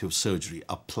elective surgery,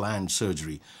 a planned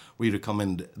surgery, we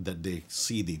recommend that they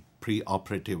see the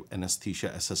preoperative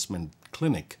anesthesia assessment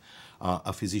clinic,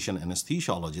 a physician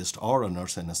anesthesiologist or a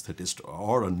nurse anesthetist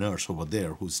or a nurse over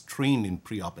there who's trained in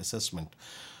pre-op assessment.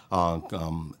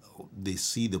 They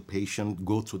see the patient,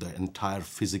 go through the entire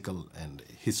physical and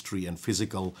history and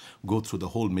physical, go through the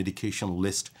whole medication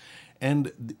list.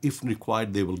 And if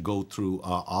required, they will go through,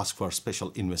 ask for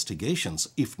special investigations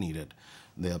if needed.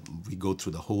 We go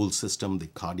through the whole system, the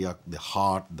cardiac, the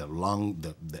heart, the lung,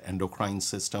 the endocrine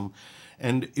system.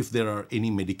 And if there are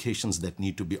any medications that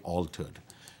need to be altered,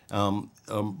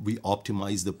 we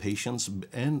optimize the patients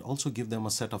and also give them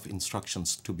a set of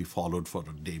instructions to be followed for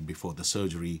the day before the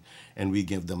surgery. And we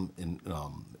give them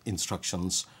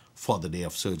instructions for the day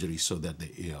of surgery so that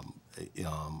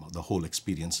the whole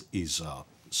experience is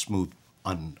smooth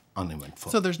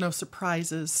uneventful. So there's no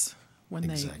surprises when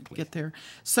Exactly. they get there.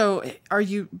 So are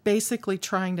you basically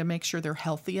trying to make sure they're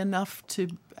healthy enough to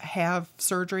have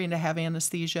surgery and to have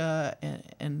anesthesia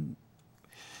and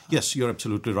Yes, you're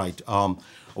absolutely right.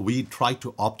 We try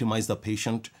to optimize the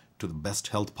patient to the best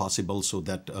health possible so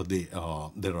that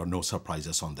there are no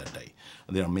surprises on that day.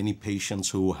 There are many patients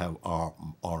who are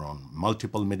on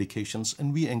multiple medications,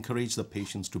 and we encourage the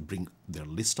patients to bring their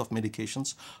list of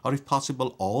medications, or if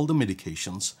possible, all the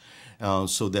medications,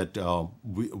 so that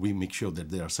we make sure that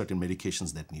there are certain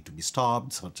medications that need to be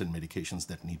stopped, certain medications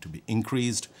that need to be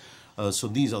increased. So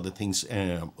these are the things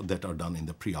that are done in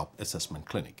the pre-op assessment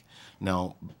clinic.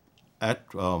 Now, at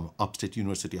Upstate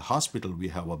University Hospital, we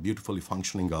have a beautifully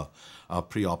functioning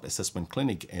pre-op assessment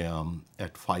clinic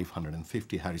at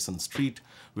 550 Harrison Street,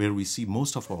 where we see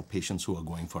most of our patients who are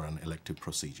going for an elective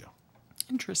procedure.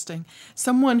 Interesting.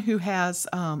 Someone who has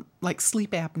like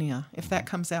sleep apnea, if that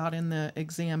comes out in the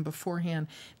exam beforehand,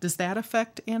 does that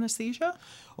affect anesthesia?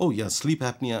 Oh, yeah, sleep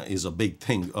apnea is a big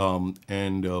thing.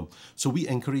 So we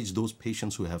encourage those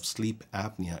patients who have sleep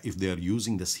apnea, if they are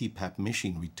using the CPAP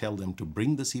machine, we tell them to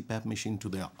bring the CPAP machine to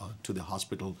the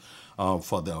hospital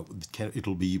it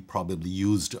will be probably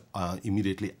used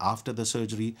immediately after the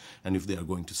surgery. And if they are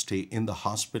going to stay in the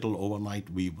hospital overnight,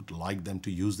 we would like them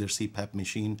to use their CPAP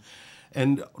machine.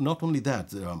 And not only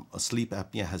that, sleep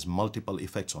apnea has multiple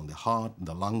effects on the heart,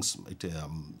 the lungs.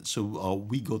 So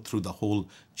we go through the whole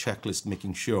checklist,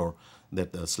 making sure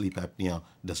that the sleep apnea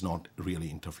does not really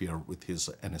interfere with his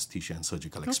anesthesia and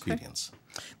surgical experience.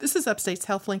 This is Upstate's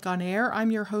HealthLink on Air. I'm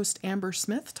your host, Amber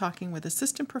Smith, talking with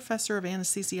Assistant Professor of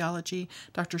Anesthesiology,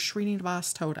 Dr.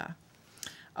 Srinivas Toda.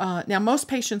 Now, most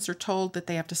patients are told that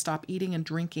they have to stop eating and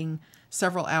drinking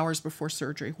several hours before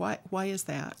surgery. Why is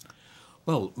that?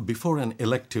 Well, before an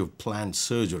elective planned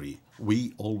surgery,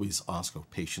 we always ask our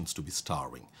patients to be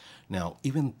starving. Now,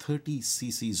 even 30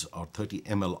 cc's or 30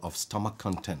 ml of stomach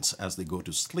contents as they go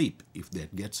to sleep, if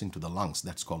that gets into the lungs,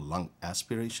 that's called lung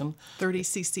aspiration. 30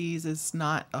 cc's is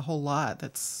not a whole lot.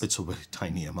 It's a very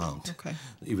tiny amount. Okay.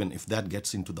 Even if that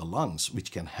gets into the lungs,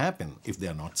 which can happen if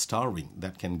they're not starving,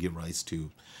 that can give rise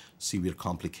to severe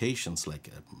complications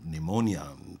like pneumonia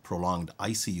and prolonged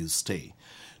ICU stay.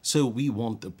 So we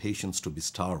want the patients to be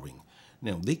starving.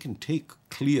 Now, they can take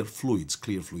clear fluids.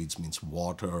 Clear fluids means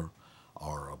water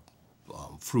or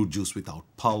fruit juice without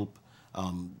pulp.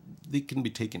 They can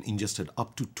be ingested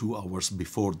up to 2 hours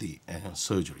before the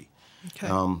surgery. Okay.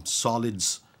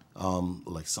 Solids,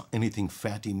 like anything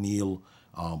fatty meal,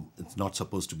 it's not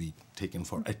supposed to be taken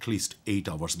for at least 8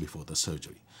 hours before the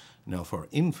surgery. Now, for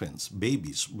infants,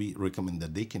 babies, we recommend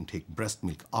that they can take breast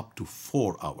milk up to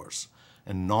 4 hours,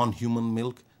 and non-human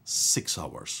milk, 6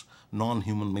 hours.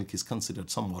 Non-human milk is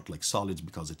considered somewhat like solids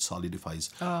because it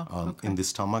solidifies in the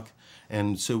stomach.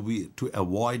 And so to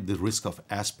avoid the risk of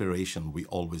aspiration, we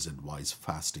always advise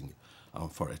fasting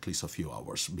for at least a few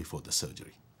hours before the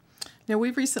surgery. Now,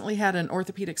 we've recently had an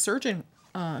orthopedic surgeon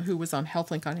who was on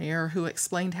HealthLink on Air who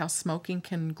explained how smoking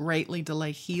can greatly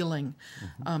delay healing.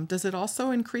 Mm-hmm. Does it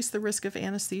also increase the risk of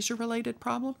anesthesia-related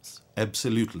problems?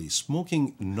 Absolutely.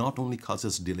 Smoking not only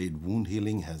causes delayed wound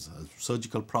healing, has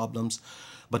surgical problems,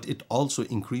 but it also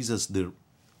increases the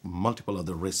multiple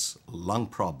other risks, lung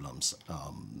problems.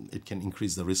 It can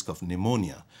increase the risk of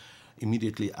pneumonia.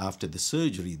 Immediately after the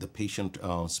surgery, the patient,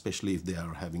 especially if they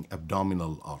are having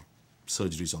abdominal or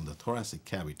surgeries on the thoracic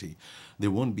cavity, they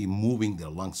won't be moving their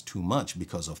lungs too much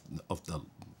because of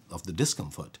the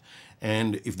discomfort.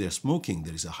 And if they're smoking,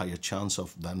 there is a higher chance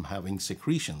of them having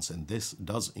secretions, and this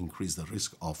does increase the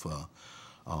risk of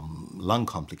lung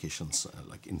complications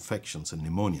like infections and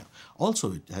pneumonia.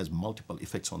 Also, it has multiple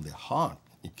effects on the heart.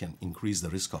 It can increase the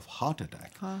risk of heart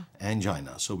attack,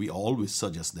 angina. So we always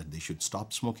suggest that they should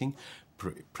stop smoking,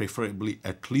 preferably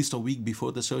at least a week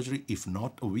before the surgery. If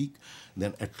not a week,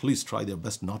 then at least try their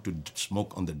best not to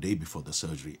smoke on the day before the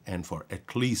surgery, and for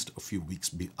at least a few weeks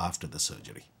after the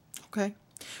surgery. Okay.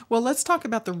 Well, let's talk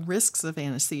about the risks of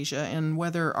anesthesia and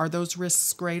are those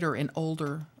risks greater in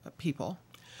older people?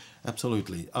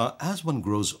 Absolutely. As one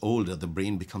grows older, the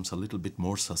brain becomes a little bit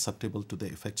more susceptible to the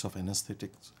effects of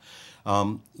anesthetics.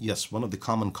 Yes, one of the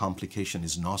common complications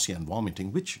is nausea and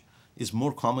vomiting, which is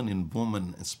more common in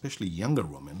women, especially younger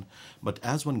women. But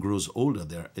as one grows older,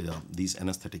 these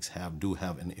anesthetics do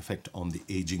have an effect on the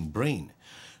aging brain.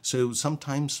 So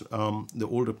sometimes the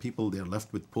older people, they're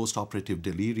left with post-operative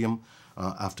delirium.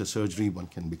 After surgery, one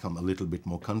can become a little bit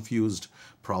more confused,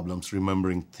 problems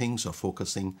remembering things or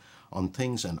focusing on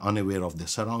things and unaware of their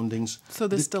surroundings. So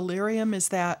this delirium, is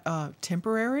that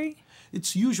temporary?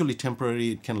 It's usually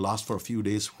temporary. It can last for a few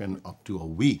days, up to a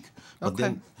week. But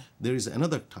then there is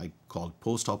another type called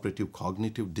postoperative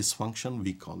cognitive dysfunction.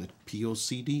 We call it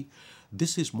POCD.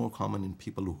 This is more common in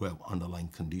people who have underlying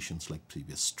conditions like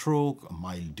previous stroke,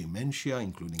 mild dementia,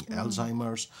 including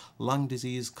Alzheimer's, lung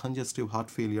disease, congestive heart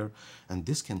failure, and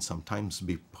this can sometimes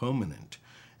be permanent,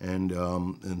 and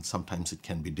sometimes it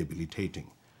can be debilitating.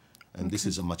 And this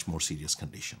is a much more serious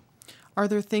condition. Are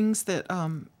there things that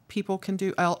people can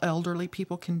do, elderly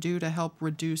people can do to help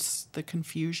reduce the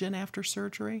confusion after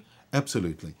surgery?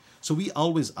 Absolutely. So we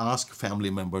always ask family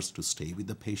members to stay with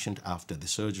the patient after the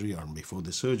surgery or before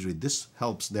the surgery. This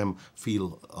helps them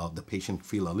the patient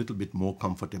feel a little bit more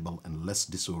comfortable and less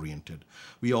disoriented.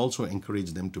 We also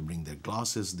encourage them to bring their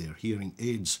glasses, their hearing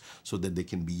aids, so that they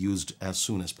can be used as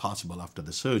soon as possible after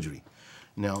the surgery.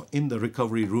 Now, in the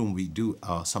recovery room, we do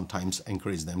sometimes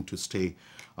encourage them to stay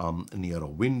near a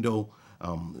window.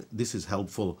 This is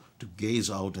helpful to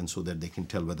gaze out and so that they can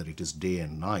tell whether it is day or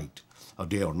night.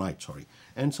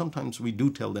 And sometimes we do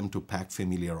tell them to pack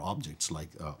familiar objects like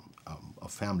a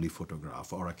family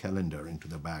photograph or a calendar into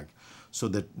the bag, so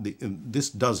that this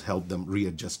does help them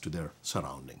readjust to their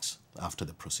surroundings after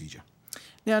the procedure.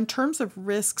 Now, in terms of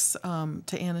risks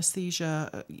to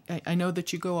anesthesia, I know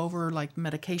that you go over like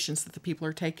medications that the people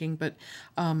are taking, but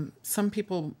some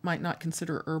people might not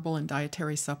consider herbal and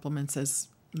dietary supplements as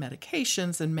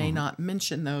medications and may not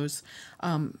mention those.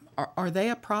 Are they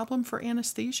a problem for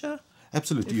anesthesia?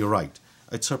 Absolutely, you're right.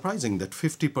 It's surprising that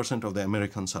 50% of the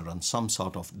Americans are on some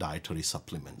sort of dietary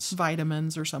supplements.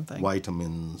 Vitamins or something.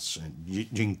 Vitamins,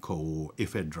 ginkgo,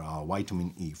 ephedra,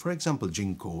 vitamin E. For example,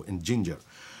 ginkgo and ginger.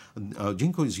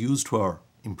 Ginkgo is used for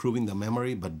improving the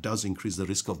memory but does increase the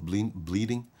risk of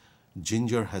bleeding.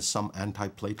 Ginger has some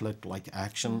antiplatelet-like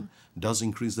action, does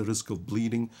increase the risk of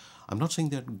bleeding. I'm not saying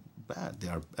they're bad. They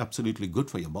are absolutely good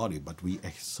for your body, but we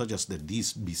suggest that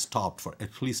these be stopped for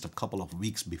at least a couple of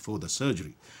weeks before the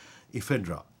surgery.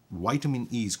 Ephedra, vitamin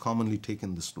E is commonly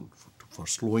taken for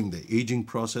slowing the aging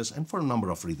process and for a number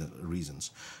of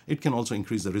reasons. It can also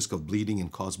increase the risk of bleeding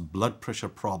and cause blood pressure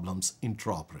problems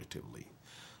intraoperatively.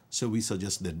 So we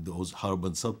suggest that those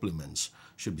herbal supplements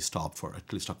should be stopped for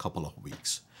at least a couple of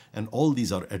weeks. And all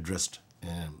these are addressed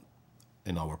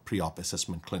in our pre-op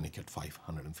assessment clinic at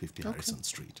 550 Harrison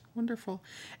Street. Wonderful.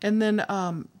 And then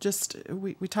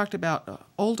we talked about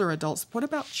older adults. What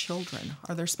about children?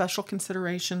 Are there special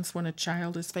considerations when a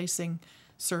child is facing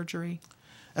surgery?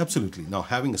 Absolutely. Now,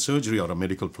 having a surgery or a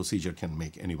medical procedure can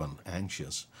make anyone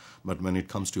anxious. But when it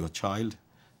comes to a child,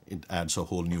 it adds a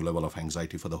whole new level of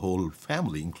anxiety for the whole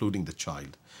family, including the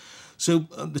child. So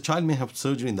the child may have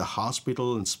surgery in the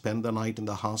hospital and spend the night in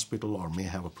the hospital, or may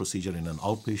have a procedure in an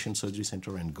outpatient surgery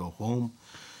center and go home.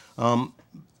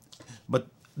 But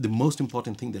the most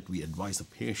important thing that we advise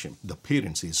the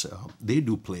parents is they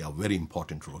do play a very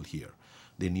important role here.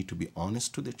 They need to be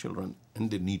honest to their children, and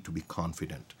they need to be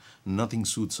confident. Nothing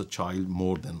suits a child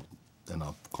more than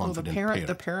a confident parent.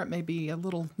 The parent may be a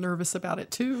little nervous about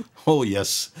it too. Oh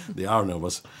yes, they are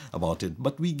nervous about it,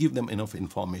 but we give them enough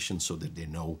information so that they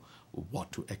know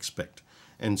what to expect.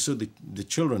 And so the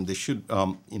children, they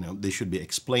should be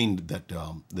explained that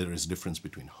there is difference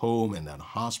between home and a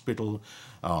hospital,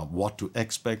 what to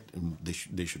expect. And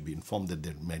they should be informed that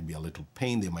there might be a little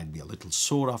pain, they might be a little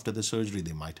sore after the surgery,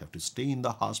 they might have to stay in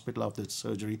the hospital after the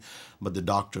surgery, but the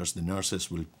doctors, the nurses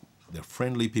they're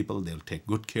friendly people. They'll take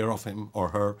good care of him or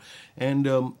her, and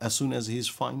as soon as he's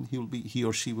fine, he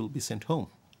or she will be sent home.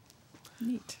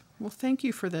 Neat. Well, thank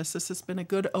you for this. This has been a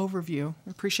good overview. I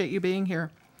appreciate you being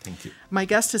here. Thank you. My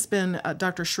guest has been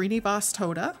Dr. Srinivas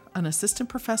Toda, an assistant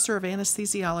professor of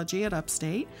anesthesiology at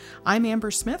Upstate. I'm Amber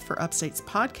Smith for Upstate's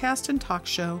podcast and talk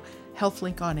show,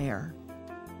 HealthLink on Air.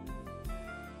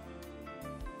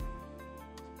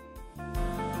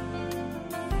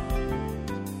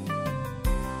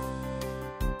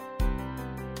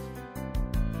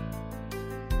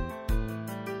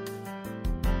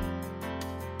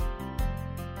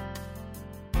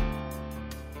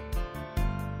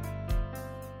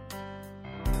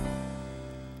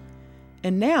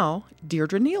 And now,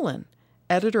 Deirdre Nealon,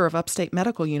 editor of Upstate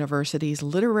Medical University's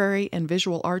literary and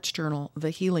visual arts journal, The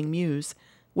Healing Muse,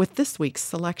 with this week's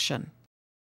selection.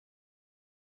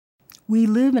 We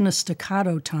live in a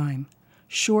staccato time,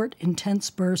 short, intense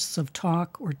bursts of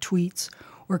talk or tweets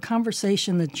or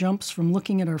conversation that jumps from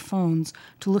looking at our phones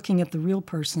to looking at the real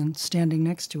person standing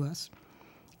next to us.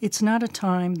 It's not a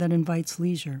time that invites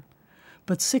leisure,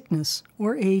 but sickness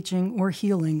or aging or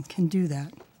healing can do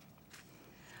that.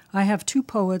 I have two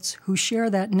poets who share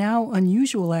that now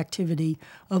unusual activity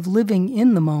of living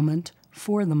in the moment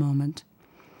for the moment.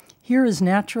 Here is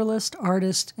naturalist,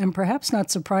 artist, and perhaps not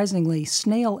surprisingly,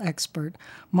 snail expert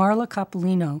Marla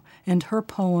Capolino and her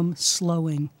poem,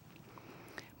 Slowing.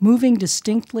 Moving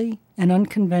distinctly and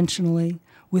unconventionally,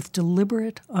 with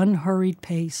deliberate, unhurried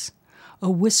pace, a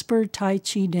whispered Tai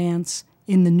Chi dance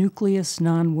in the nucleus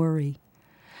non-worry.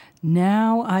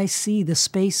 Now I see the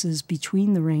spaces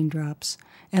between the raindrops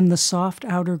and the soft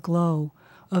outer glow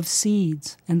of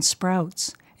seeds and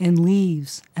sprouts and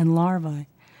leaves and larvae,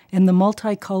 and the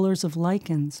multicolors of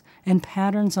lichens and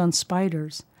patterns on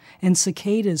spiders and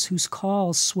cicadas whose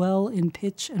calls swell in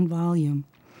pitch and volume.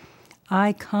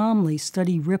 I calmly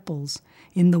study ripples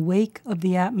in the wake of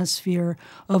the atmosphere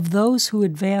of those who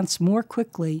advance more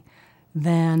quickly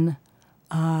than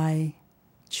I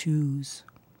choose.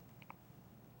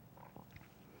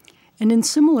 And in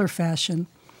similar fashion,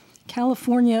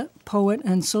 California poet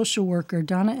and social worker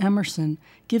Donna Emerson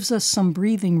gives us some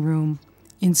breathing room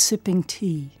in sipping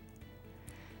tea.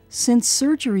 Since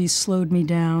surgeries slowed me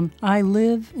down, I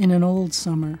live in an old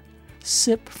summer,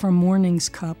 sip from morning's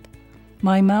cup.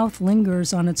 My mouth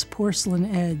lingers on its porcelain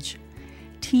edge.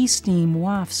 Tea steam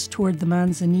wafts toward the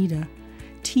manzanita.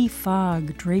 Tea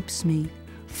fog drapes me,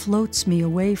 floats me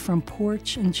away from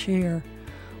porch and chair.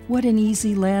 What an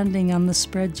easy landing on the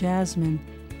spread jasmine.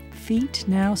 Feet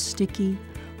now sticky,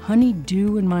 honey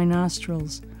dew in my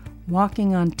nostrils,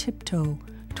 walking on tiptoe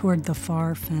toward the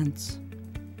far fence.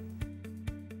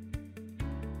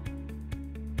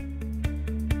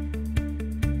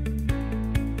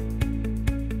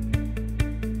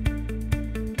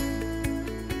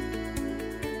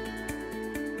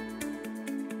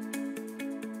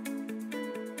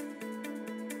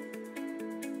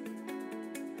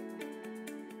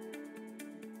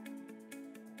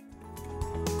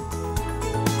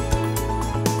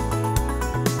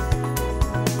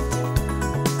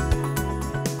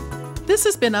 This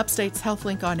has been Upstate's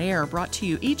HealthLink on Air, brought to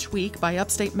you each week by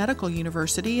Upstate Medical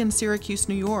University in Syracuse,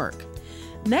 New York.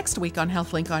 Next week on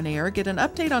HealthLink on Air, get an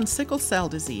update on sickle cell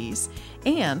disease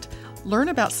and learn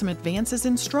about some advances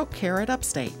in stroke care at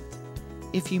Upstate.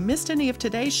 If you missed any of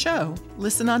today's show,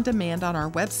 listen on demand on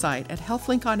our website at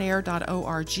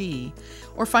healthlinkonair.org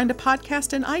or find a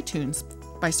podcast in iTunes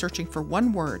by searching for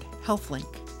one word, HealthLink.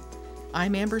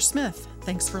 I'm Amber Smith.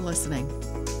 Thanks for listening.